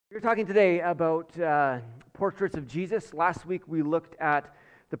We're talking today about portraits of Jesus. Last week we looked at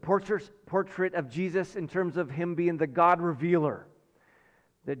the portrait of Jesus in terms of him being the God revealer.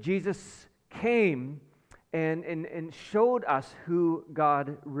 That Jesus came and showed us who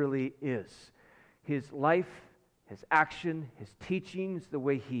God really is. His life, his action, his teachings, the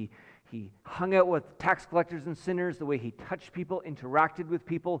way he hung out with tax collectors and sinners, the way he touched people, interacted with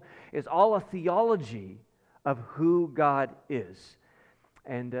people, is all a theology of who God is.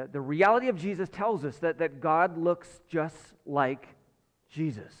 And the reality of Jesus tells us that God looks just like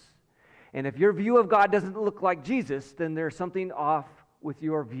Jesus. And if your view of God doesn't look like Jesus, then there's something off with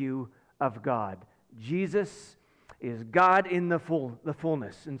your view of God. Jesus is God in the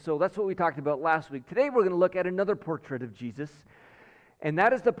fullness. And so that's what we talked about last week. Today we're going to look at another portrait of Jesus. And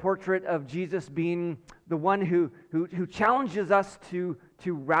that is the portrait of Jesus being the one who challenges us to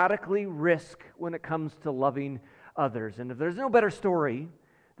radically risk when it comes to loving others. And if there's no better story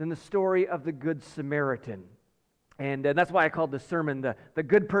than the story of the Good Samaritan. And that's why I called this sermon the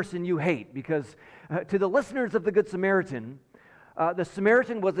good person you hate, because to the listeners of the Good Samaritan, the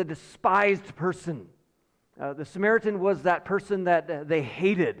Samaritan was a despised person. The Samaritan was that person that they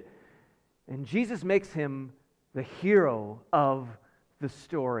hated. And Jesus makes him the hero of the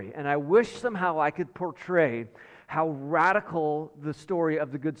story. And I wish somehow I could portray how radical the story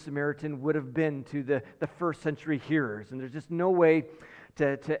of the Good Samaritan would have been to the first century hearers. And there's just no way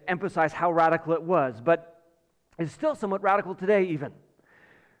to emphasize how radical it was. But it's still somewhat radical today even.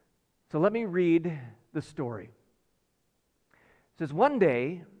 So let me read the story. It says, one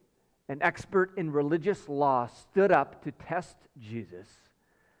day, an expert in religious law stood up to test Jesus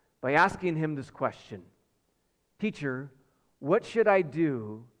by asking him this question. Teacher, what should I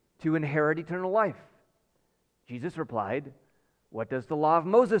do to inherit eternal life? Jesus replied, what does the law of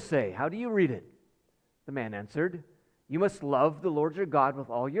Moses say? How do you read it? The man answered, you must love the Lord your God with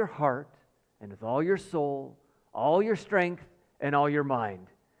all your heart and with all your soul, all your strength and all your mind,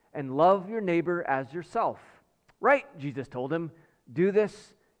 and love your neighbor as yourself. Right, Jesus told him, do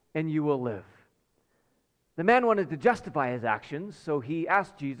this and you will live. The man wanted to justify his actions, so he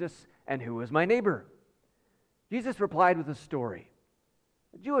asked Jesus, and who is my neighbor? Jesus replied with a story.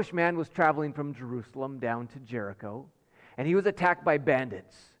 A Jewish man was traveling from Jerusalem down to Jericho, and he was attacked by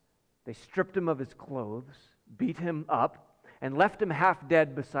bandits. They stripped him of his clothes, beat him up, and left him half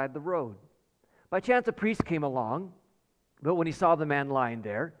dead beside the road. By chance, a priest came along, but when he saw the man lying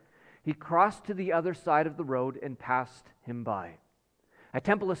there, he crossed to the other side of the road and passed him by. A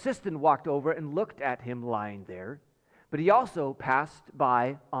temple assistant walked over and looked at him lying there, but he also passed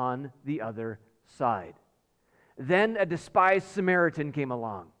by on the other side. Then a despised Samaritan came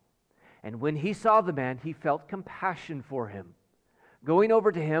along, and when he saw the man, he felt compassion for him. Going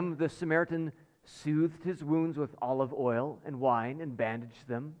over to him, the Samaritan soothed his wounds with olive oil and wine and bandaged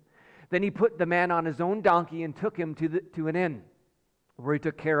them. Then he put the man on his own donkey and took him to an inn, where he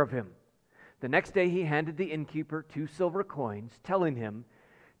took care of him. The next day he handed the innkeeper 2 silver coins, telling him,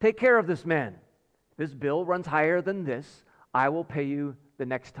 take care of this man. If his bill runs higher than this, I will pay you the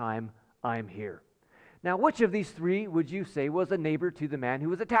next time I'm here. Now, which of these 3 would you say was a neighbor to the man who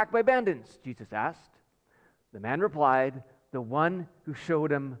was attacked by bandits? Jesus asked. The man replied, the one who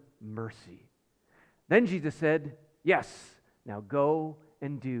showed him mercy. Then Jesus said, yes, now go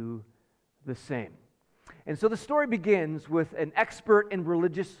and do the same. And so the story begins with an expert in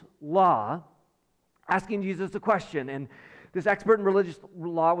religious law asking Jesus a question. And this expert in religious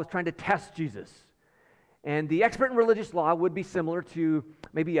law was trying to test Jesus. And the expert in religious law would be similar to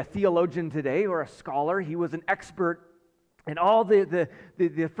maybe a theologian today or a scholar. He was an expert in all the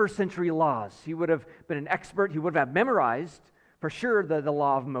first century laws. He would have been an expert. He would have memorized, for sure, the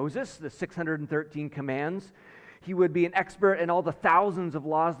law of Moses, the 613 commands. He would be an expert in all the thousands of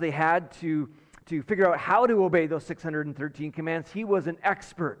laws they had to figure out how to obey those 613 commands. He was an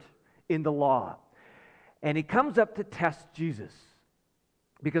expert in the law. And he comes up to test Jesus.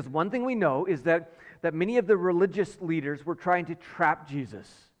 Because one thing we know is that many of the religious leaders were trying to trap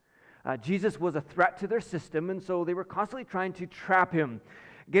Jesus. Jesus was a threat to their system, and so they were constantly trying to trap him,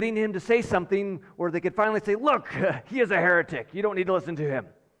 getting him to say something where they could finally say, look, he is a heretic. You don't need to listen to him.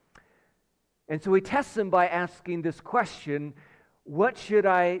 And so he tests him by asking this question, what should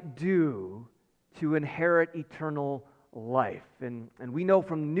I do to inherit eternal life? And we know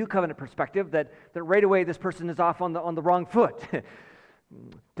from the New Covenant perspective that right away this person is off on the wrong foot.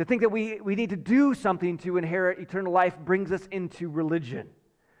 To think that we need to do something to inherit eternal life brings us into religion,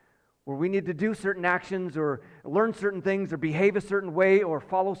 where we need to do certain actions or learn certain things or behave a certain way or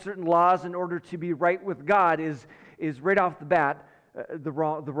follow certain laws in order to be right with God is right off the bat the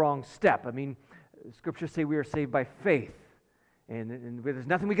wrong step. I mean, Scriptures say we are saved by faith. And there's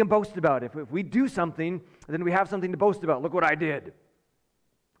nothing we can boast about. If we do something, then we have something to boast about. Look what I did.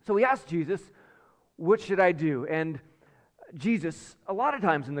 So he asked Jesus, what should I do? And Jesus, a lot of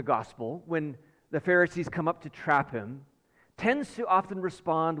times in the gospel, when the Pharisees come up to trap him, tends to often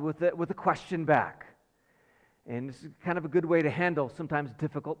respond with a question back. And this is kind of a good way to handle sometimes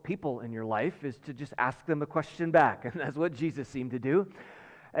difficult people in your life, is to just ask them a question back. And that's what Jesus seemed to do.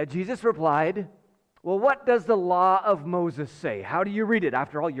 Jesus replied, well, what does the law of Moses say? How do you read it?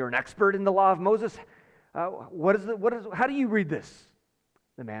 After all, you're an expert in the law of Moses. How do you read this?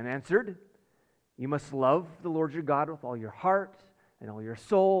 The man answered, you must love the Lord your God with all your heart and all your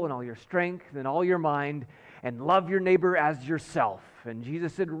soul and all your strength and all your mind, and love your neighbor as yourself. And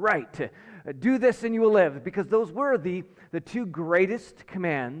Jesus said, right, do this and you will live, because those were the two greatest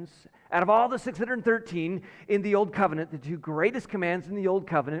commands out of all the 613 in the Old Covenant. The two greatest commands in the Old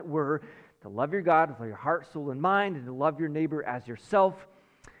Covenant were to love your God with all your heart, soul, and mind, and to love your neighbor as yourself.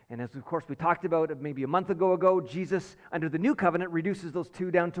 And as, of course, we talked about maybe a month ago, Jesus, under the New Covenant, reduces those two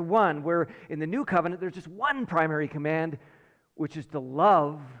down to one, where in the New Covenant, there's just one primary command, which is to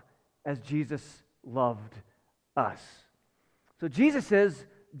love as Jesus loved us. So Jesus says,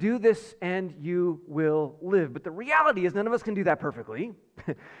 do this and you will live. But the reality is none of us can do that perfectly.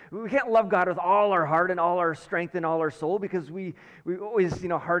 We can't love God with all our heart and all our strength and all our soul, because we always,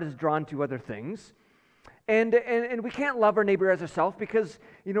 heart is drawn to other things. And we can't love our neighbor as ourselves, because,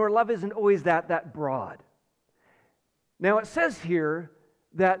 our love isn't always that broad. Now it says here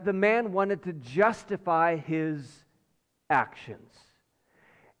that the man wanted to justify his actions.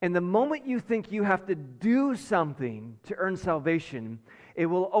 And the moment you think you have to do something to earn salvation, it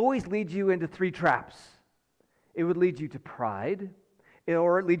will always lead you into three traps. It would lead you to pride,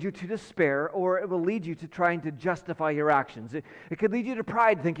 or it lead you to despair, or it will lead you to trying to justify your actions. It could lead you to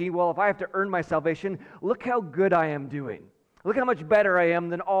pride, thinking, well, if I have to earn my salvation, look how good I am doing. Look how much better I am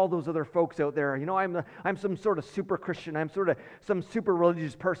than all those other folks out there. I'm some sort of super Christian. I'm sort of some super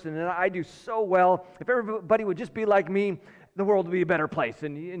religious person, and I do so well. If everybody would just be like me, the world would be a better place.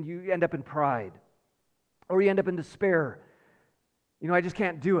 And you end up in pride. Or you end up in despair. I just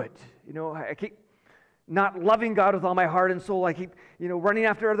can't do it. I keep not loving God with all my heart and soul. I keep, running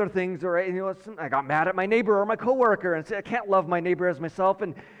after other things. Or, I got mad at my neighbor or my coworker and said, I can't love my neighbor as myself.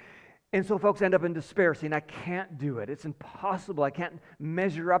 And so folks end up in despair, saying, I can't do it. It's impossible. I can't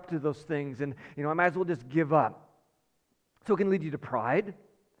measure up to those things. And, I might as well just give up. So it can lead you to pride.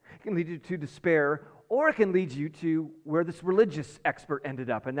 It can lead you to despair. Or it can lead you to where this religious expert ended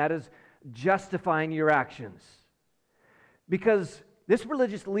up, and that is justifying your actions. Because this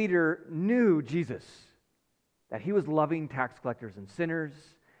religious leader knew Jesus, that he was loving tax collectors and sinners.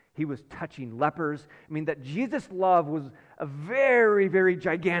 He was touching lepers. That Jesus' love was a very, very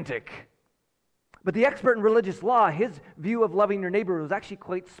gigantic. But the expert in religious law, his view of loving your neighbor was actually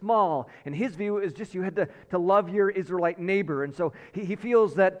quite small. And his view is just you had to love your Israelite neighbor. And so he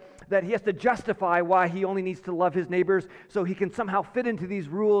feels that he has to justify why he only needs to love his neighbors, so he can somehow fit into these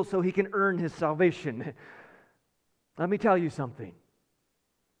rules so he can earn his salvation. Let me tell you something.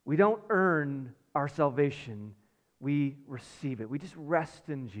 We don't earn our salvation. We receive it. We just rest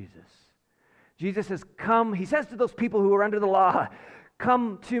in Jesus. Jesus says, come. He says to those people who are under the law,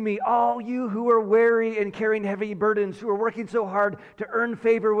 come to me, all you who are weary and carrying heavy burdens, who are working so hard to earn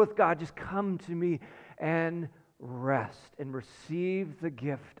favor with God. Just come to me and rest and receive the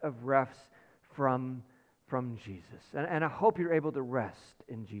gift of rest from Jesus. And I hope you're able to rest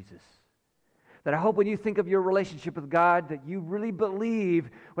in Jesus. That I hope when you think of your relationship with God, that you really believe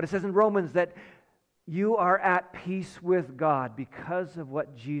what it says in Romans, that you are at peace with God because of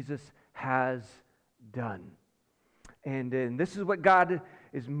what Jesus has done. And this is what God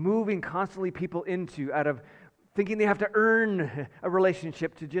is moving constantly people into, out of thinking they have to earn a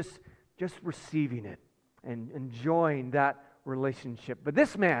relationship, to just receiving it and enjoying that relationship. But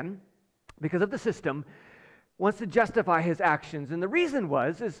this man, because of the system, wants to justify his actions. And the reason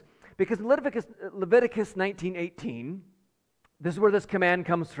is because in Leviticus 19:18, this is where this command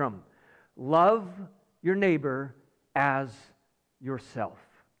comes from. Love your neighbor as yourself.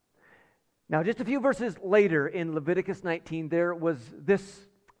 Now, just a few verses later in Leviticus 19, there was this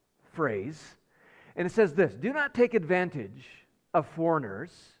phrase, and it says this: do not take advantage of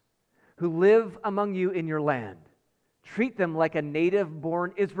foreigners who live among you in your land. Treat them like a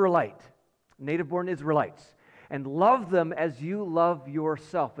native-born Israelites, and love them as you love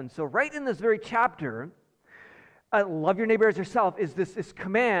yourself. And so right in this very chapter, love your neighbor as yourself, is this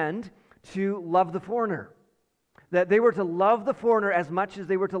command to love the foreigner. That they were to love the foreigner as much as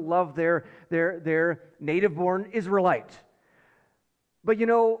they were to love their native-born Israelite. But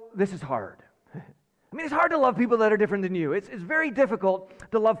this is hard. I mean, it's hard to love people that are different than you. It's very difficult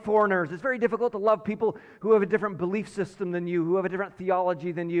to love foreigners. It's very difficult to love people who have a different belief system than you, who have a different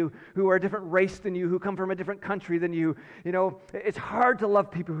theology than you, who are a different race than you, who come from a different country than you. You know, it's hard to love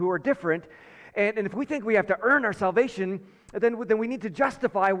people who are different. And if we think we have to earn our salvation, then we need to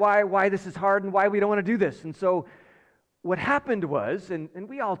justify why this is hard and why we don't want to do this. And so what happened was, and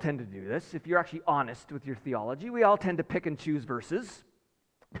we all tend to do this, if you're actually honest with your theology, we all tend to pick and choose verses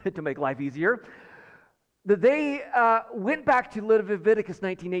to make life easier. That they went back to Leviticus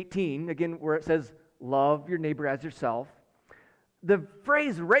 19:18, again, where it says, love your neighbor as yourself. The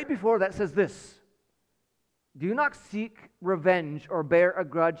phrase right before that says this: do not seek revenge or bear a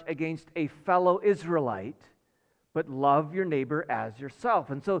grudge against a fellow Israelite, but love your neighbor as yourself.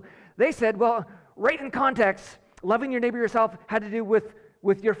 And so they said, well, right in context, loving your neighbor yourself had to do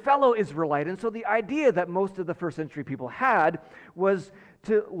with your fellow Israelite. And so the idea that most of the first century people had was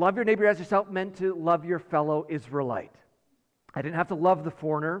to love your neighbor as yourself meant to love your fellow Israelite. I didn't have to love the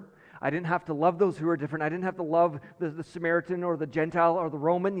foreigner. I didn't have to love those who are different. I didn't have to love the Samaritan or the Gentile or the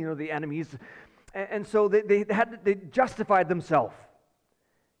Roman, you know, the enemies. And so they justified themselves.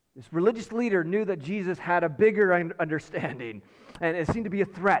 This religious leader knew that Jesus had a bigger understanding, and it seemed to be a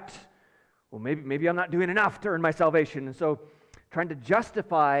threat. Well, maybe I'm not doing enough to earn my salvation. And so trying to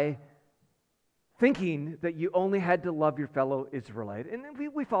justify thinking that you only had to love your fellow Israelite. And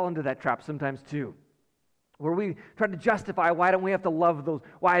we fall into that trap sometimes too, where we try to justify why I don't have to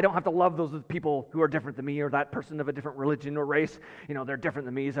love those people who are different than me, or that person of a different religion or race. You know, they're different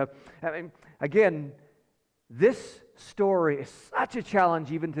than me. So, I mean, again, this story is such a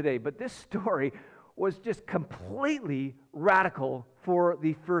challenge even today, but this story was just completely radical for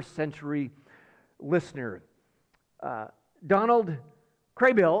the first century listener. Donald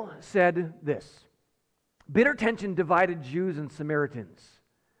Kraybill said this: bitter tension divided Jews and Samaritans.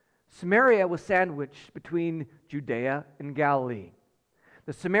 Samaria was sandwiched between Judea and Galilee.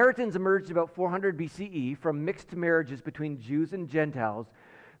 The Samaritans emerged about 400 BCE from mixed marriages between Jews and Gentiles.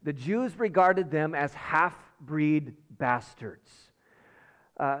 The Jews regarded them as half-breed bastards.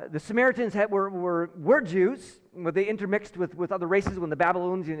 The Samaritans were Jews, but they intermixed with other races when the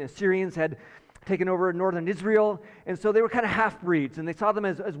Babylonians and Assyrians had taken over northern Israel, and so they were kind of half-breeds, and they saw them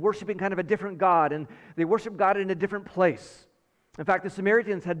as worshiping kind of a different God, and they worshiped God in a different place. In fact, the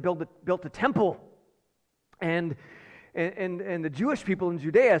Samaritans had built a temple, and the Jewish people in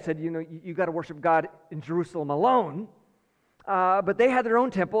Judea said, you know, you got to worship God in Jerusalem alone, but they had their own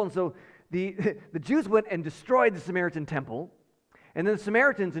temple, and so the Jews went and destroyed the Samaritan temple, and then the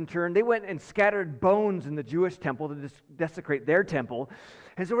Samaritans, in turn, they went and scattered bones in the Jewish temple to desecrate their temple.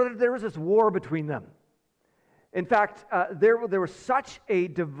 And so there was this war between them. In fact, there was such a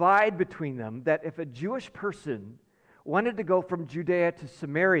divide between them that if a Jewish person wanted to go from Judea to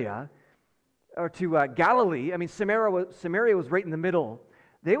Samaria, or to Galilee, I mean, Samaria was right in the middle,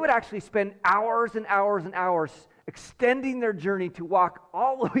 they would actually spend hours and hours and hours extending their journey to walk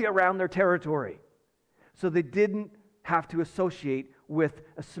all the way around their territory. So they didn't have to associate with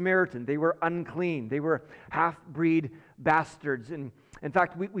a Samaritan. They were unclean. They were half-breed bastards. And in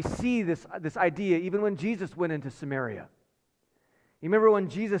fact, we see this idea even when Jesus went into Samaria. You remember when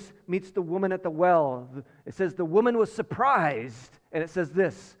Jesus meets the woman at the well, it says the woman was surprised, and it says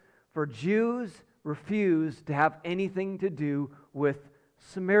this: for Jews refused to have anything to do with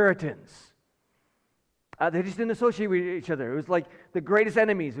Samaritans. They just didn't associate with each other. It was like the greatest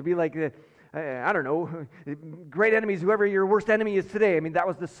enemies. It would be like I don't know, great enemies, whoever your worst enemy is today. I mean, that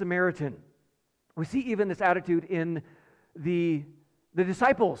was the Samaritan. We see even this attitude in the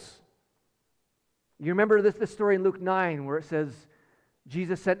disciples. You remember this story in Luke 9 where it says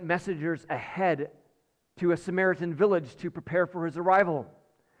Jesus sent messengers ahead to a Samaritan village to prepare for his arrival.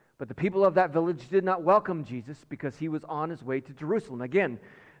 But the people of that village did not welcome Jesus because he was on his way to Jerusalem. Again,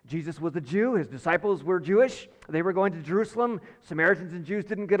 Jesus was a Jew. His disciples were Jewish. They were going to Jerusalem. Samaritans and Jews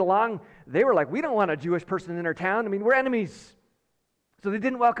didn't get along. They were like, we don't want a Jewish person in our town. I mean, we're enemies. So they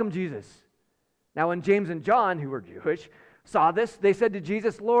didn't welcome Jesus. Now, when James and John, who were Jewish, saw this, they said to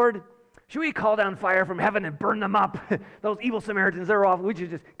Jesus, Lord, should we call down fire from heaven and burn them up? Those evil Samaritans, they're awful. We should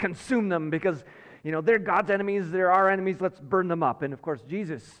just consume them because, you know, they're God's enemies. They're our enemies. Let's burn them up. And, of course,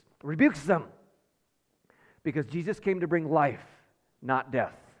 Jesus rebukes them because Jesus came to bring life, not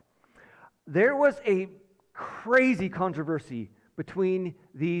death. There was a crazy controversy between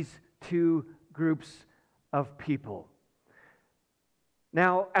these two groups of people.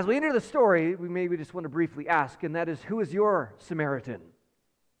 Now, as we enter the story, we maybe just want to briefly ask, and that is, who is your Samaritan?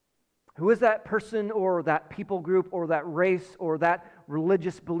 Who is that person or that people group or that race or that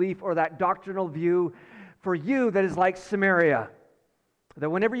religious belief or that doctrinal view for you that is like Samaria? That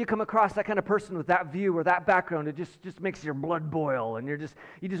whenever you come across that kind of person with that view or that background, it just makes your blood boil, and you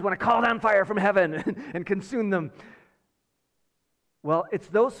just want to call down fire from heaven and consume them. Well, it's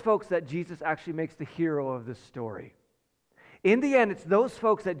those folks that Jesus actually makes the hero of this story. In the end, it's those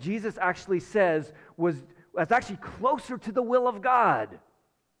folks that Jesus actually says was actually closer to the will of God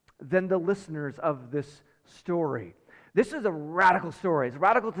than the listeners of this story. This is a radical story. It's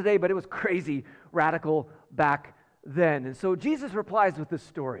radical today, but it was crazy radical back then. And so Jesus replies with this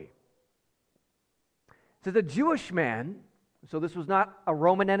story. It says, a Jewish man, so this was not a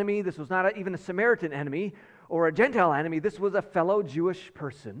Roman enemy, this was not even a Samaritan enemy or a Gentile enemy, this was a fellow Jewish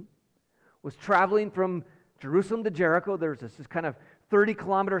person, was traveling from Jerusalem to Jericho. There's this kind of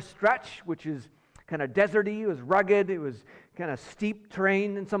 30-kilometer stretch, which is kind of deserty, it was rugged, it was kind of steep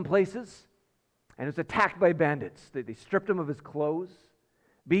terrain in some places, and it was attacked by bandits. They stripped him of his clothes,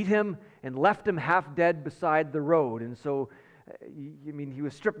 beat him, and left him half dead beside the road. And so, he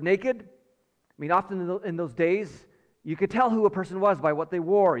was stripped naked. Often in those days, you could tell who a person was by what they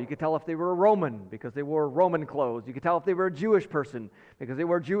wore. You could tell if they were a Roman because they wore Roman clothes. You could tell if they were a Jewish person because they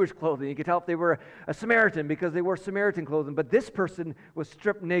wore Jewish clothing. You could tell if they were a Samaritan because they wore Samaritan clothing. But this person was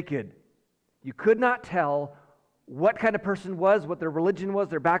stripped naked. You could not tell what kind of person was, what their religion was,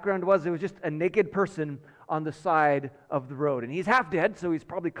 their background was. It was just a naked person on the side of the road. And he's half dead, so he's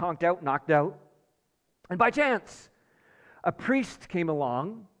probably conked out, knocked out. And by chance, a priest came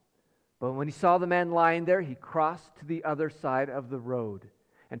along, but when he saw the man lying there, he crossed to the other side of the road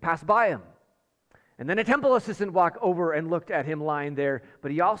and passed by him. And then a temple assistant walked over and looked at him lying there,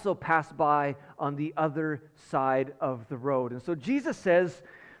 but he also passed by on the other side of the road. And so Jesus says,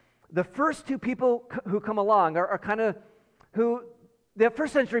 the first two people who come along are kind of who the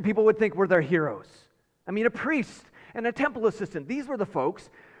first century people would think were their heroes. A priest and a temple assistant. These were the folks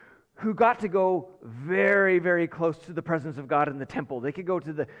who got to go very, very close to the presence of God in the temple. They could go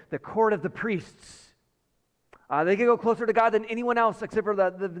to the court of the priests. They could go closer to God than anyone else except for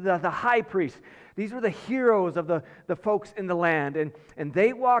the high priest. These were the heroes of the folks in the land. And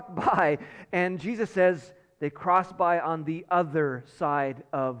they walked by, and Jesus says, they crossed by on the other side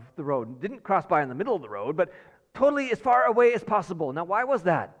of the road. Didn't cross by in the middle of the road, but totally as far away as possible. Now, why was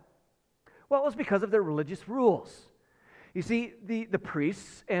that? Well, it was because of their religious rules. You see, the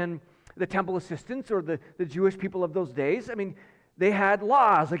priests and the temple assistants, or the Jewish people of those days, they had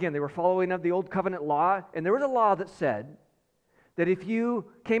laws. Again, they were following of the Old Covenant law, and there was a law that said that if you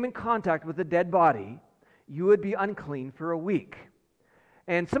came in contact with a dead body, you would be unclean for a week.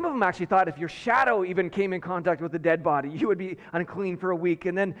 And some of them actually thought if your shadow even came in contact with a dead body, you would be unclean for a week.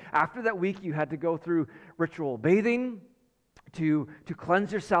 And then after that week, you had to go through ritual bathing to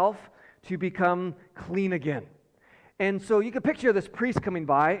cleanse yourself, to become clean again. And so you could picture this priest coming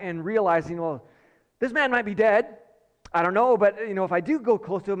by and realizing, well, this man might be dead. I don't know, but if I do go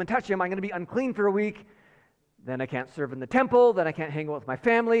close to him and touch him, I'm going to be unclean for a week. Then I can't serve in the temple. Then I can't hang out with my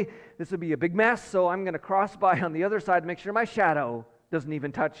family. This would be a big mess. So I'm going to cross by on the other side, make sure my shadow doesn't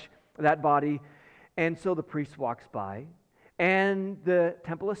even touch that body. And so the priest walks by, and the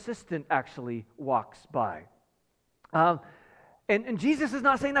temple assistant actually walks by. And Jesus is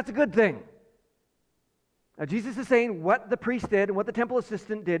not saying that's a good thing. Jesus is saying what the priest did and what the temple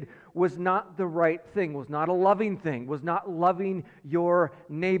assistant did was not the right thing, was not a loving thing, was not loving your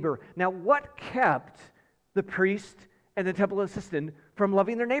neighbor. Now, what kept the priest and the temple assistant from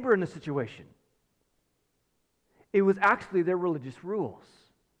loving their neighbor in this situation? It was actually their religious rules.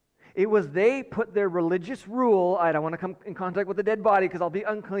 It was they put their religious rule, I don't want to come in contact with a dead body because I'll be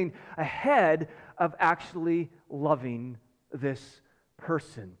unclean, ahead of actually loving this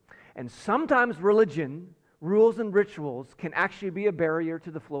person. And sometimes religion, rules and rituals can actually be a barrier to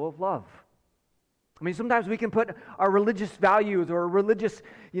the flow of love. Sometimes we can put our religious values or religious,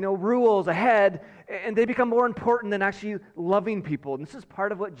 rules ahead, and they become more important than actually loving people. And this is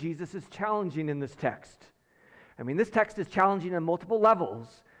part of what Jesus is challenging in this text. This text is challenging on multiple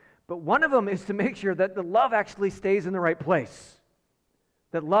levels, but one of them is to make sure that the love actually stays in the right place.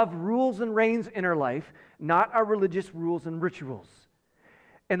 That love rules and reigns in our life, not our religious rules and rituals.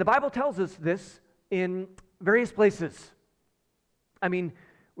 And the Bible tells us this in various places. We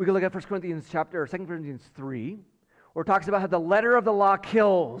can look at 2 Corinthians 3, where it talks about how the letter of the law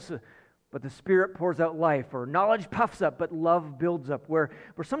kills, but the Spirit pours out life, or knowledge puffs up, but love builds up, where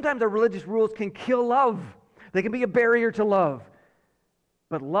sometimes our religious rules can kill love. They can be a barrier to love.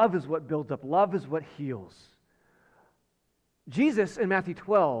 But love is what builds up. Love is what heals. Jesus in Matthew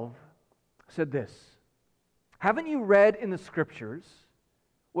 12 said this, "Haven't you read in the Scriptures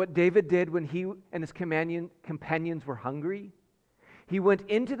what David did when he and his companions were hungry? He went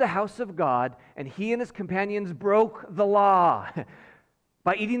into the house of God, and he and his companions broke the law."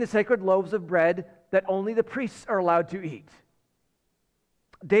 by eating the sacred loaves of bread that only the priests are allowed to eat.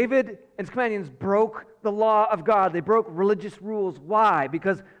 David and his companions broke the law of God. They broke religious rules. Why?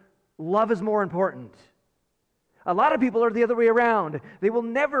 Because love is more important. A lot of people are the other way around. They will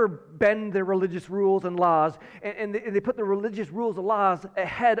never bend their religious rules and laws, and they put the religious rules and laws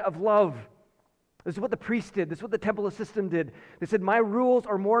ahead of love. This is what the priest did. This is what the temple system did. They said, my rules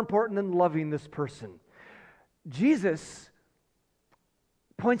are more important than loving this person. Jesus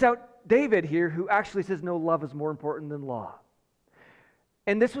points out David here, who actually says, no, love is more important than law.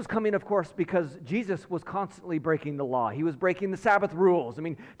 And this was coming, of course, because Jesus was constantly breaking the law. He was breaking the Sabbath rules. I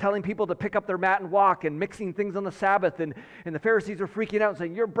mean, telling people to pick up their mat and walk and mixing things on the Sabbath. And the Pharisees were freaking out and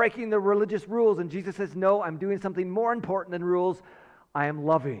saying, you're breaking the religious rules. And Jesus says, no, I'm doing something more important than rules. I am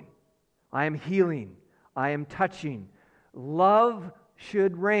loving. I am healing. I am touching. Love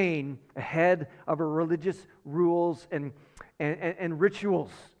should reign ahead of our religious rules and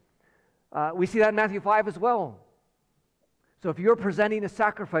rituals. We see that in Matthew 5 as well. So if you're presenting a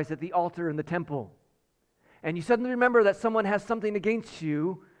sacrifice at the altar in the temple, and you suddenly remember that someone has something against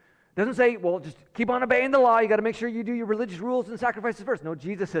you, it doesn't say, well, just keep on obeying the law. You got to make sure you do your religious rules and sacrifices first. No,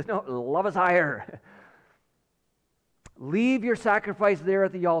 Jesus says, no, love is higher. Leave your sacrifice there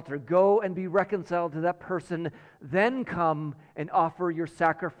at the altar. Go and be reconciled to that person. Then come and offer your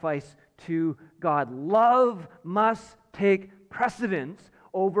sacrifice to God. Love must take precedence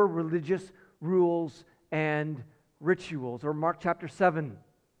over religious rules and rituals. Or Mark chapter 7,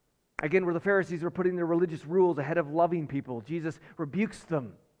 again, where the Pharisees were putting their religious rules ahead of loving people. Jesus rebukes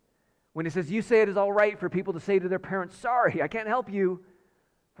them when he says, you say it is all right for people to say to their parents, sorry, I can't help you,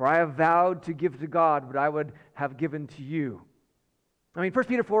 for I have vowed to give to God what I would have given to you. I mean, 1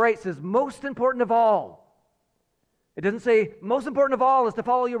 Peter 4:8 says, most important of all. It doesn't say most important of all is to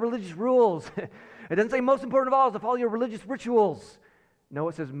follow your religious rules. It doesn't say most important of all is to follow your religious rituals. No,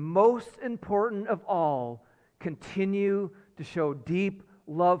 it says most important of all, continue to show deep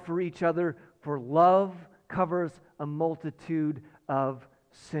love for each other, for love covers a multitude of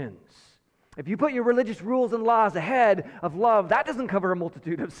sins. If you put your religious rules and laws ahead of love, that doesn't cover a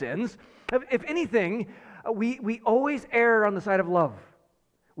multitude of sins. If anything, we always err on the side of love.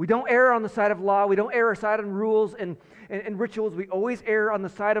 We don't err on the side of law. We don't err on the side of rules and rituals. We always err on the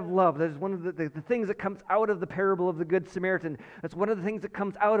side of love. That is one of the things that comes out of the parable of the Good Samaritan. That's one of the things that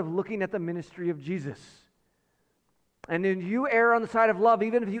comes out of looking at the ministry of Jesus. And then you err on the side of love.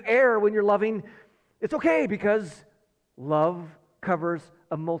 Even if you err when you're loving, it's okay because love covers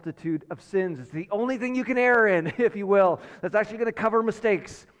a multitude of sins. It's the only thing you can err in, if you will, that's actually going to cover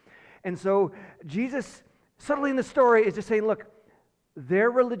mistakes. And so Jesus, subtly in the story, is just saying, look,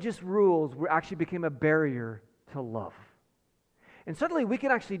 their religious rules actually became a barrier to love. And suddenly we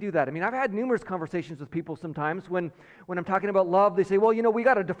can actually do that. I mean, I've had numerous conversations with people sometimes when I'm talking about love, they say, well, we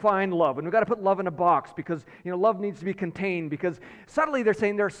got to define love, and we got to put love in a box because, love needs to be contained, because suddenly they're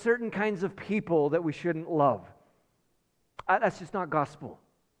saying there are certain kinds of people that we shouldn't love. That's just not gospel.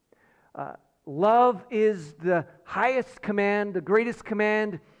 Love is the highest command, the greatest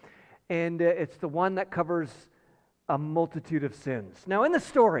command, and it's the one that covers a multitude of sins. Now, in the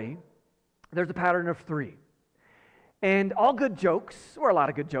story, there's a pattern of 3. And all good jokes, or a lot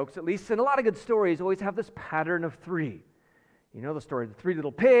of good jokes at least, and a lot of good stories always have this pattern of 3. You know the story, the 3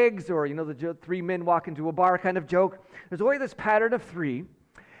 little pigs, or the 3 men walk into a bar kind of joke. There's always this pattern of 3.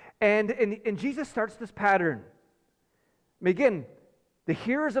 And Jesus starts this pattern. Again, the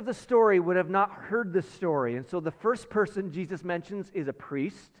hearers of the story would have not heard this story. And so the first person Jesus mentions is a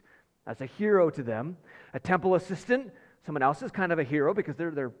priest. That's a hero to them. A temple assistant, someone else is kind of a hero because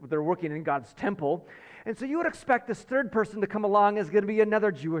they're working in God's temple. And so you would expect this third person to come along as going to be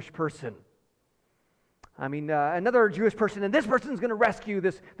another Jewish person. I mean, another Jewish person, and this person's going to rescue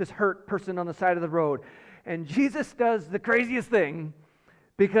this hurt person on the side of the road. And Jesus does the craziest thing,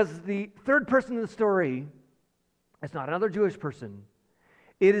 because the third person in the story is not another Jewish person.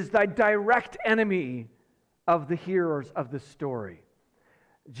 It is the direct enemy of the hearers of the story.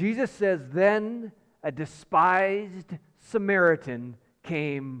 Jesus says, then a despised Samaritan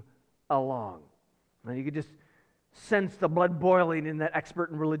came along. And you could just sense the blood boiling in that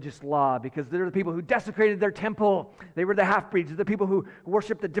expert in religious law, because they're the people who desecrated their temple. They were the half-breeds. They're the people who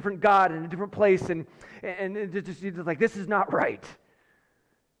worshiped a different god in a different place. And it's just like, this is not right.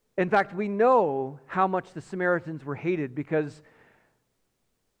 In fact, we know how much the Samaritans were hated, because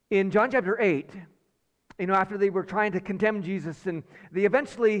in John chapter 8, after they were trying to condemn Jesus, and they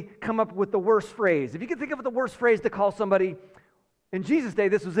eventually come up with the worst phrase. If you can think of the worst phrase to call somebody, in Jesus' day,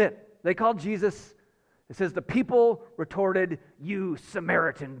 this was it. They called Jesus, it says, the people retorted, you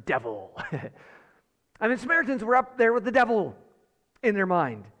Samaritan devil. I mean, Samaritans were up there with the devil. in their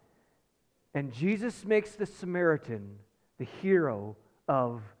mind. And Jesus makes the Samaritan the hero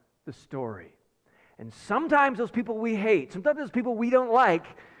of the story. And sometimes those people we hate, sometimes those people we don't like,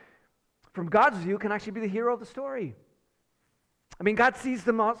 from God's view, can actually be the hero of the story. I mean, God sees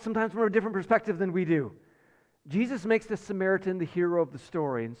them sometimes from a different perspective than we do. Jesus makes the Samaritan the hero of the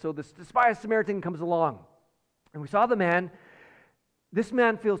story. And so this despised Samaritan comes along. And we saw the man. This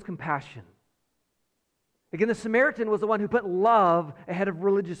man feels compassion. Again, the Samaritan was the one who put love ahead of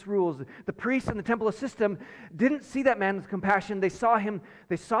religious rules. The priests and the temple system didn't see that man with compassion. They saw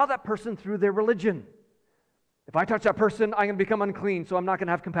that person through their religion. If I touch that person, I'm going to become unclean, so I'm not going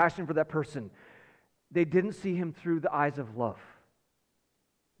to have compassion for that person. They didn't see him through the eyes of love.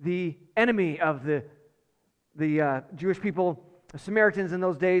 The enemy of the Jewish people, the Samaritans in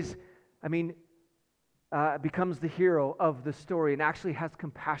those days, becomes the hero of the story and actually has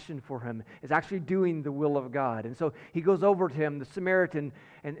compassion for him, is actually doing the will of God. And so he goes over to him, the Samaritan,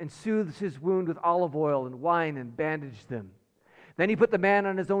 and soothes his wound with olive oil and wine and bandaged them. Then he put the man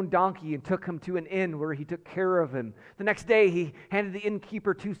on his own donkey and took him to an inn where he took care of him. The next day he handed the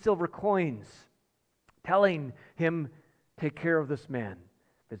innkeeper 2 silver coins, telling him, take care of this man.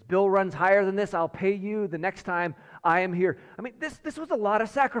 If his bill runs higher than this, I'll pay you the next time I am here. This was a lot of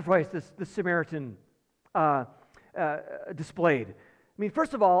sacrifice, this Samaritan displayed.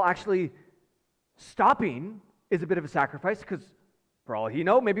 First of all, actually stopping is a bit of a sacrifice because for all he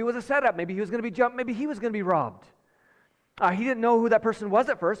know, maybe it was a setup. Maybe he was going to be jumped. Maybe he was going to be robbed. He didn't know who that person was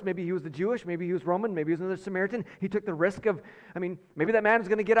at first. Maybe he was the Jewish. Maybe he was Roman. Maybe he was another Samaritan. He took the risk of, maybe that man was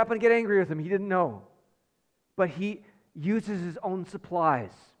going to get up and get angry with him. He didn't know. But he uses his own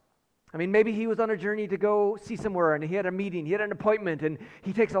supplies. Maybe he was on a journey to go see somewhere and he had a meeting, he had an appointment, and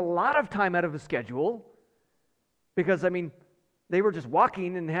he takes a lot of time out of his schedule because, they were just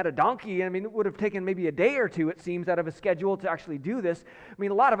walking and had a donkey. It would have taken maybe a day or two, it seems, out of his schedule to actually do this. A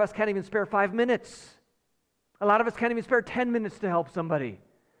lot of us can't even spare 5 minutes. A lot of us can't even spare 10 minutes to help somebody.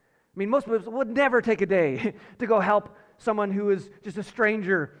 Most of us would never take a day to go help someone who is just a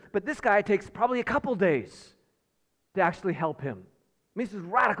stranger. But this guy takes probably a couple days to actually help him. This is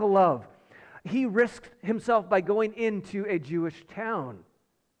radical love. He risked himself by going into a Jewish town.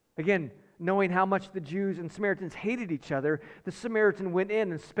 Again, knowing how much the Jews and Samaritans hated each other, the Samaritan went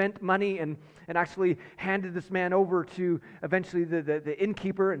in and spent money and actually handed this man over to eventually the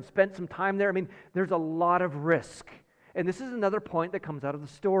innkeeper and spent some time there. There's a lot of risk. And this is another point that comes out of the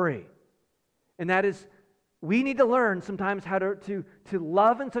story. And that is, we need to learn sometimes how to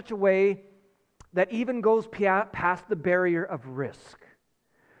love in such a way that even goes past the barrier of risk.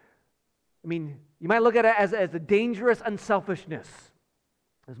 You might look at it as a dangerous unselfishness.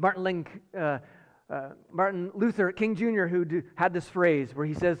 As Martin Luther King Jr., who had this phrase where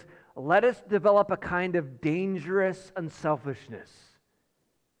he says, let us develop a kind of dangerous unselfishness.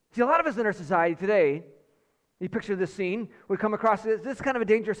 See, a lot of us in our society today, you picture this scene, would come across this kind of a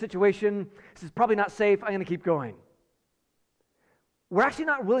dangerous situation. This is probably not safe. I'm going to keep going. We're actually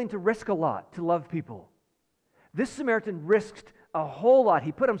not willing to risk a lot to love people. This Samaritan risked a whole lot.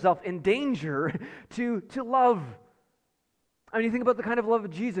 He put himself in danger to love. You think about the kind of love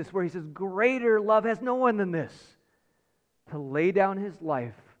of Jesus where he says, greater love has no one than this, to lay down his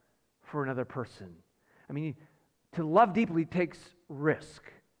life for another person. To love deeply takes risk.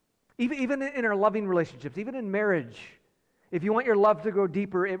 Even in our loving relationships, even in marriage, if you want your love to go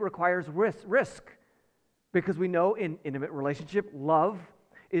deeper, it requires risk. Because we know in intimate relationship, love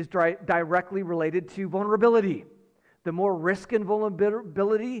is directly related to vulnerability. The more risk and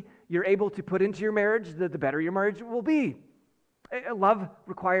vulnerability you're able to put into your marriage, the better your marriage will be. Love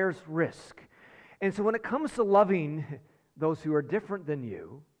requires risk. And so when it comes to loving those who are different than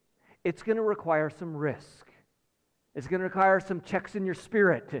you, it's going to require some risk. It's going to require some checks in your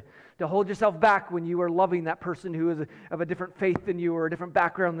spirit to hold yourself back when you are loving that person who is of a different faith than you or a different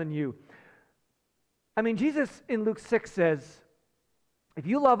background than you. Jesus in Luke 6 says, if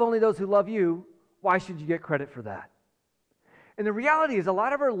you love only those who love you, why should you get credit for that? And the reality is a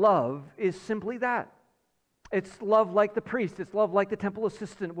lot of our love is simply that. It's love like the priest. It's love like the temple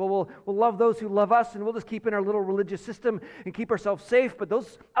assistant. We'll love those who love us, and we'll just keep in our little religious system and keep ourselves safe. But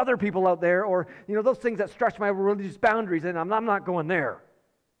those other people out there, or those things that stretch my religious boundaries, and I'm not going there.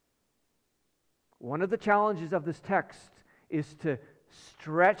 One of the challenges of this text is to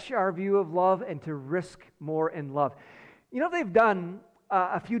stretch our view of love and to risk more in love. They've done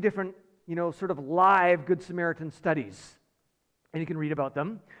a few different, sort of live Good Samaritan studies, and you can read about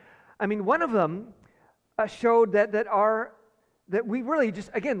them. One of them showed that we really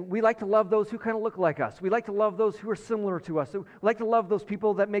just, again, we like to love those who kind of look like us. We like to love those who are similar to us. We like to love those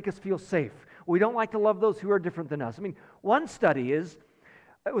people that make us feel safe. We don't like to love those who are different than us. I mean, one study it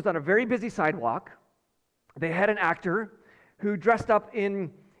was on a very busy sidewalk. They had an actor who dressed up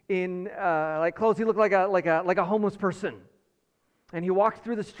in like clothes. He looked like a homeless person. And he walked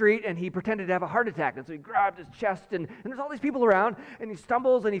through the street and he pretended to have a heart attack. And so he grabbed his chest and there's all these people around and he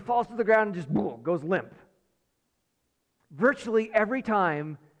stumbles and he falls to the ground and just boom, goes limp. Virtually every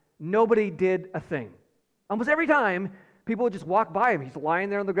time, nobody did a thing. Almost every time, people would just walk by him. He's lying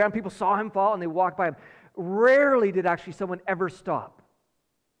there on the ground. People saw him fall and they walked by him. Rarely did actually someone ever stop.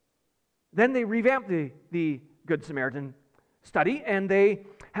 Then they revamped the Good Samaritan study and they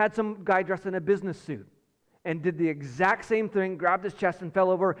had some guy dressed in a business suit and did the exact same thing, grabbed his chest and fell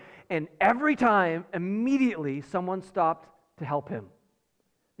over, and every time, immediately, someone stopped to help him.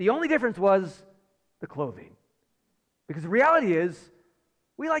 The only difference was the clothing. Because the reality is,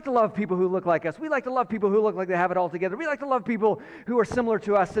 we like to love people who look like us. We like to love people who look like they have it all together. We like to love people who are similar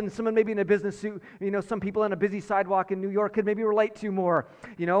to us, and someone maybe in a business suit, some people on a busy sidewalk in New York could maybe relate to more,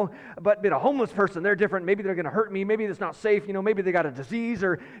 But a homeless person, they're different. Maybe they're going to hurt me. Maybe it's not safe. Maybe they got a disease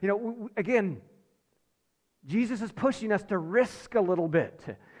or, again, Jesus is pushing us to risk a little bit,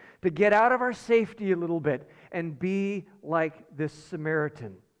 to get out of our safety a little bit and be like this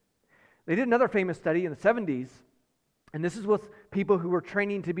Samaritan. They did another famous study in the 70s, and this is with people who were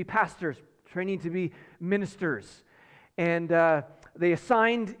training to be pastors, training to be ministers. And they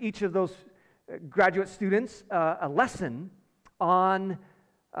assigned each of those graduate students a lesson on,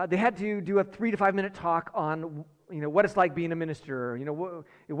 they had to do a 3 to 5 minute talk on what it's like being a minister,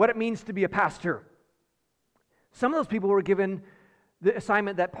 what it means to be a pastor. Some of those people were given the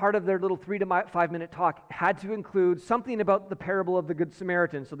assignment that part of their little 3 to 5 minute talk had to include something about the parable of the Good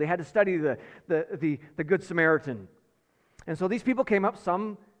Samaritan. So they had to study the Good Samaritan. And so these people came up.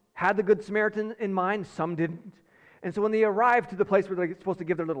 Some had the Good Samaritan in mind, some didn't. And so when they arrived to the place where they're supposed to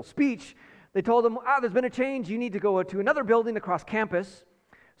give their little speech, they told them, there's been a change. You need to go to another building across campus.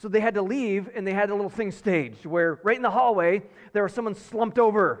 So they had to leave, and they had a little thing staged where right in the hallway, there was someone slumped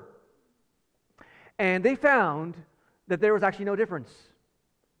over. And they found that there was actually no difference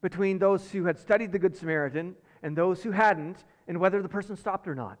between those who had studied the Good Samaritan and those who hadn't, and whether the person stopped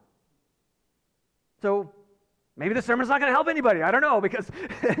or not. So maybe the sermon's not going to help anybody. I don't know, because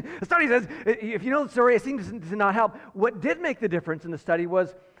the study says, if you know the story, it seems to not help. What did make the difference in the study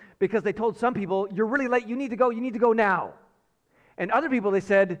was because they told some people, you're really late, you need to go now. And other people, they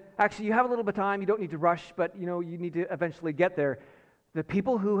said, actually, you have a little bit of time, you don't need to rush, but you need to eventually get there. The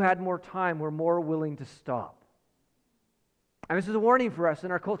people who had more time were more willing to stop. And this is a warning for us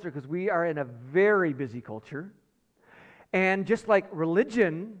in our culture because we are in a very busy culture. And just like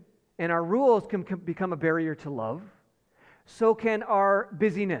religion and our rules can become a barrier to love, so can our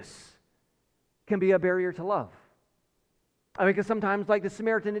busyness can be a barrier to love. Because sometimes, like the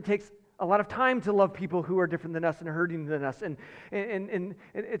Samaritan, it takes a lot of time to love people who are different than us and hurting than us. And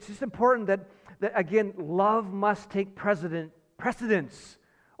it's just important that again, love must take precedence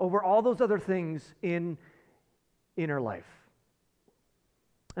over all those other things in our life.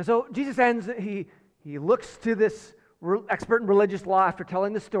 And so Jesus ends, he looks to this expert in religious law after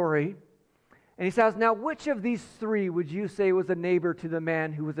telling the story, and he says, now which of these three would you say was a neighbor to the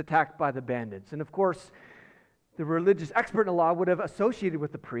man who was attacked by the bandits? And of course, the religious expert in the law would have associated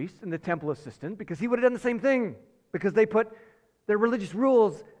with the priest and the temple assistant because he would have done the same thing because they put their religious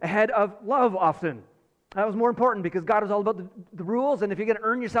rules ahead of love often. That was more important because God is all about the rules, and if you're going to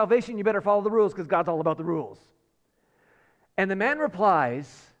earn your salvation, you better follow the rules because God's all about the rules. And the man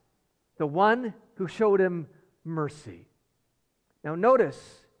replies, the one who showed him mercy. Now notice,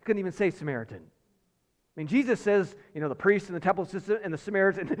 he couldn't even say Samaritan. I mean, Jesus says, the priest and the temple assistant and the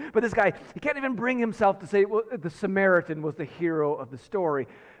Samaritan, but this guy, he can't even bring himself to say, well, the Samaritan was the hero of the story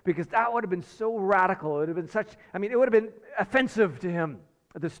because that would have been so radical. It would have been it would have been offensive to him,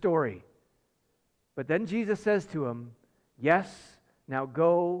 the story. But then Jesus says to him, yes, now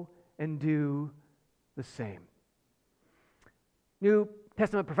go and do the same. New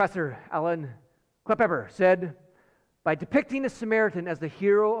Testament professor Alan Klepper said, by depicting a Samaritan as the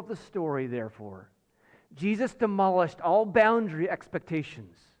hero of the story, therefore, Jesus demolished all boundary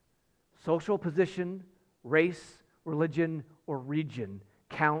expectations, social position, race, religion, or region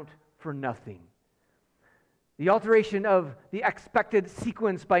count for nothing. The alteration of the expected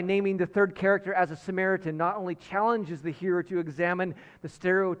sequence by naming the third character as a Samaritan not only challenges the hero to examine the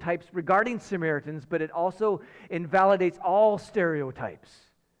stereotypes regarding Samaritans, but it also invalidates all stereotypes.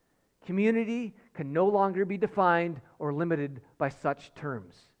 Community can no longer be defined or limited by such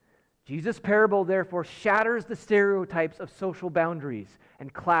terms. Jesus' parable, therefore, shatters the stereotypes of social boundaries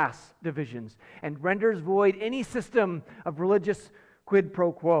and class divisions and renders void any system of religious quid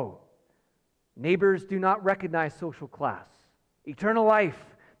pro quo. Neighbors do not recognize social class. Eternal life,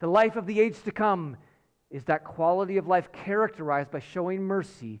 the life of the age to come, is that quality of life characterized by showing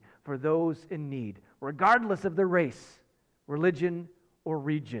mercy for those in need, regardless of their race, religion, or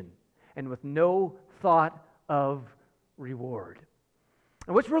region, and with no thought of reward.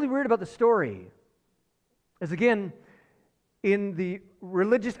 And what's really weird about the story is, again, in the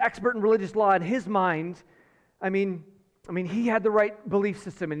religious expert in religious law, in his mind, I mean, he had the right belief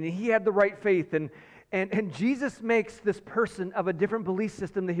system, and he had the right faith, and Jesus makes this person of a different belief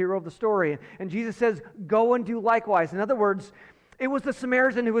system the hero of the story. And Jesus says, go and do likewise. In other words, it was the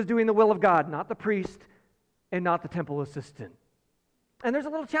Samaritan who was doing the will of God, not the priest and not the temple assistant. And there's a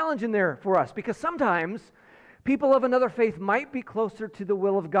little challenge in there for us, because sometimes people of another faith might be closer to the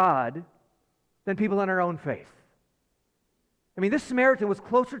will of God than people in our own faith. I mean, this Samaritan was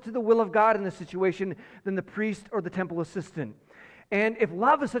closer to the will of God in this situation than the priest or the temple assistant. And if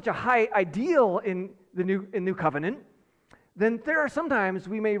love is such a high ideal in the new covenant, then there are sometimes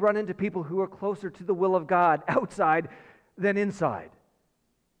we may run into people who are closer to the will of God outside than inside.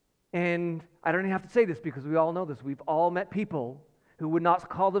 And I don't even have to say this, because we all know this. We've all met people who would not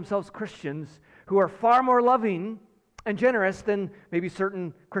call themselves Christians, who are far more loving and generous than maybe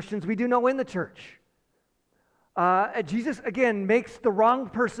certain Christians we do know in the church. Jesus, again, makes the wrong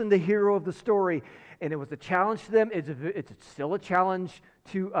person the hero of the story, and it was a challenge to them. It's still a challenge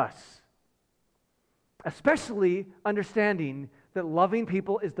to us, especially understanding that loving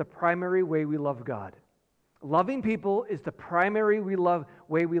people is the primary way we love God. Loving people is the primary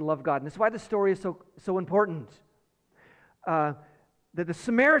way we love God, and that's why the story is so important. That the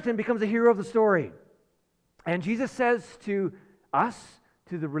Samaritan becomes a hero of the story, and Jesus says to us,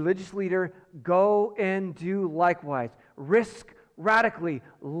 to the religious leader, go and do likewise. Risk radically.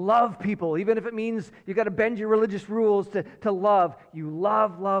 Love people, even if it means you got to bend your religious rules to love. You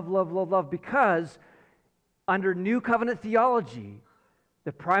love, because under New Covenant theology,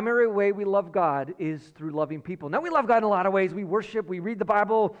 the primary way we love God is through loving people. Now, we love God in a lot of ways. We worship, we read the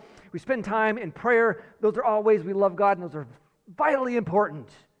Bible, we spend time in prayer. Those are all ways we love God, and those are vitally important.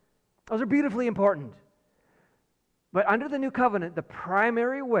 Those are beautifully important. But under the New Covenant, the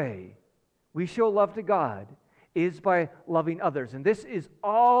primary way we show love to God is by loving others. And this is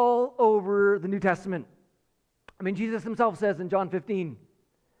all over the New Testament. I mean, Jesus himself says in John 15,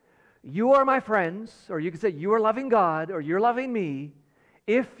 you are my friends, or you can say you are loving God, or you're loving me,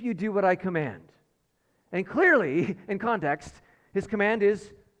 if you do what I command. And clearly, in context, his command is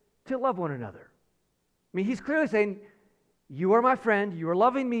to love one another. I mean, he's clearly saying, you are my friend, you are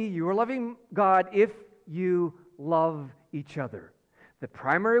loving me, you are loving God, if you love each other. The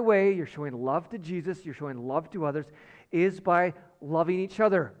primary way you're showing love to Jesus, you're showing love to others, is by loving each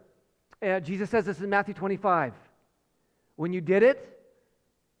other. Jesus says this in Matthew 25. When you did it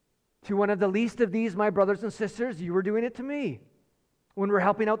to one of the least of these, my brothers and sisters, you were doing it to me. When we're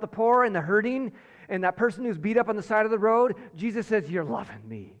helping out the poor and the hurting and that person who's beat up on the side of the road, Jesus says, you're loving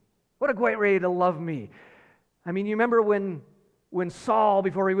me. What a great way to love me. I mean, you remember when Saul,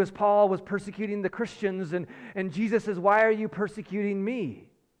 before he was Paul, was persecuting the Christians, and Jesus says, why are you persecuting me?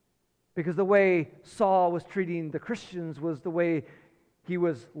 Because the way Saul was treating the Christians was the way he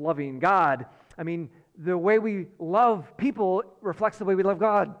was loving God. I mean, the way we love people reflects the way we love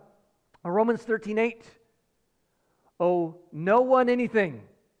God. Romans 13:8. Owe no one anything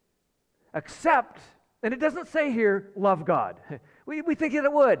except, and it doesn't say here, love God. We think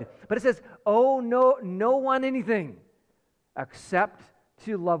it would, but it says, owe no one anything except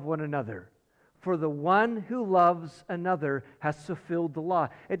to love one another. For the one who loves another has fulfilled the law.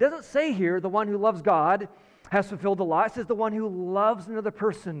 It doesn't say here the one who loves God has fulfilled the law. It says the one who loves another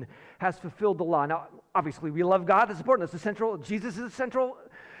person has fulfilled the law. Now, obviously, we love God. That's important. That's essential. Jesus is a central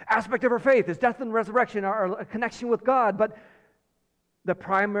aspect of our faith. His death and resurrection, our connection with God. But the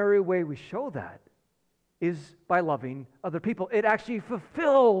primary way we show that is by loving other people. It actually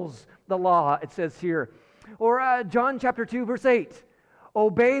fulfills the law, it says here. Or John chapter 2, verse 8.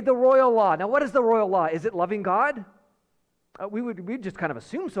 Obey the royal law. Now, what is the royal law? Is it loving God? We'd just kind of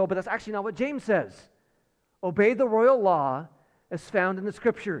assume so, but that's actually not what James says. Obey the royal law as found in the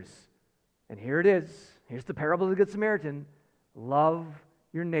Scriptures. And here it is. Here's the parable of the Good Samaritan. Love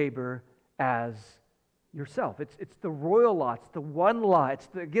your neighbor as yourself. It's the royal law. It's the one law. It's,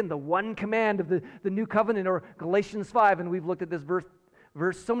 again, the one command of the new covenant, or Galatians 5, and we've looked at this verse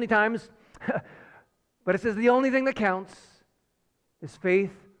so many times. But it says the only thing that counts is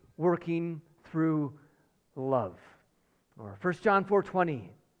faith working through love. Or 1 John 4:20.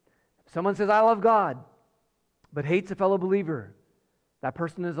 If someone says, I love God, but hates a fellow believer, that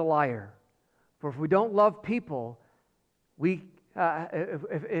person is a liar. For if we don't love people, we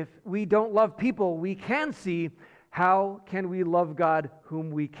if we don't love people we can see, how can we love God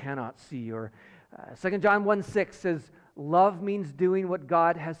whom we cannot see? Or 2 John 1:6 says, love means doing what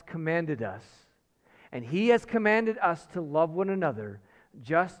God has commanded us. And He has commanded us to love one another,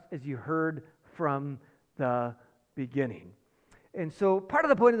 just as you heard from the beginning. And so part of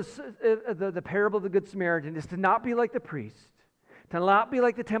the point of the parable of the Good Samaritan is to not be like the priest, to not be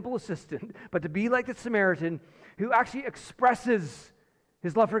like the temple assistant, but to be like the Samaritan who actually expresses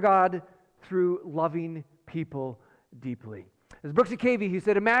his love for God through loving people deeply. As Brooks Cavey, he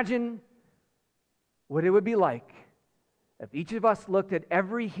said, imagine what it would be like if each of us looked at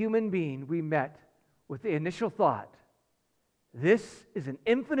every human being we met with the initial thought, this is an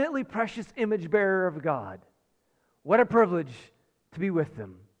infinitely precious image bearer of God. What a privilege to be with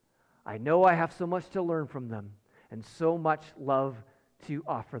them. I know I have so much to learn from them and so much love to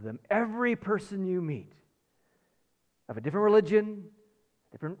offer them. Every person you meet of a different religion,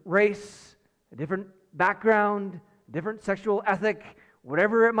 a different race, a different background, a different sexual ethic,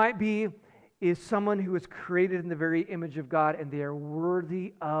 whatever it might be, is someone who is created in the very image of God, and they are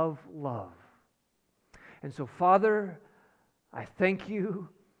worthy of love. And so, Father, I thank you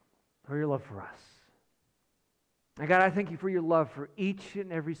for your love for us. And God, I thank you for your love for each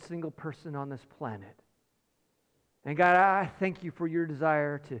and every single person on this planet. And God, I thank you for your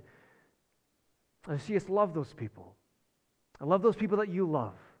desire to see us love those people. I love those people that you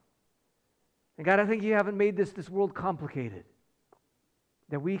love. And God, I think you haven't made this world complicated,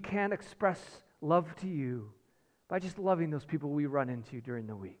 that we can express love to you by just loving those people we run into during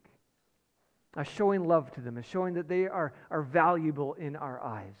the week. Showing love to them and showing that they are valuable in our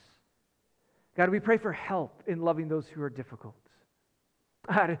eyes. God, we pray for help in loving those who are difficult.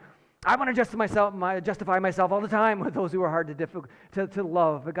 God, I want to justify myself all the time with those who are hard to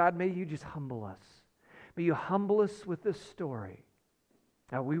love. But God, may you just humble us. May you humble us with this story.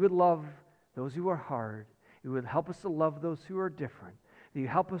 That we would love those who are hard. You would help us to love those who are different. That you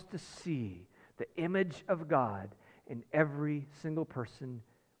help us to see the image of God in every single person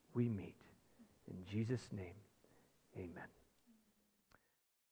we meet. In Jesus' name, amen.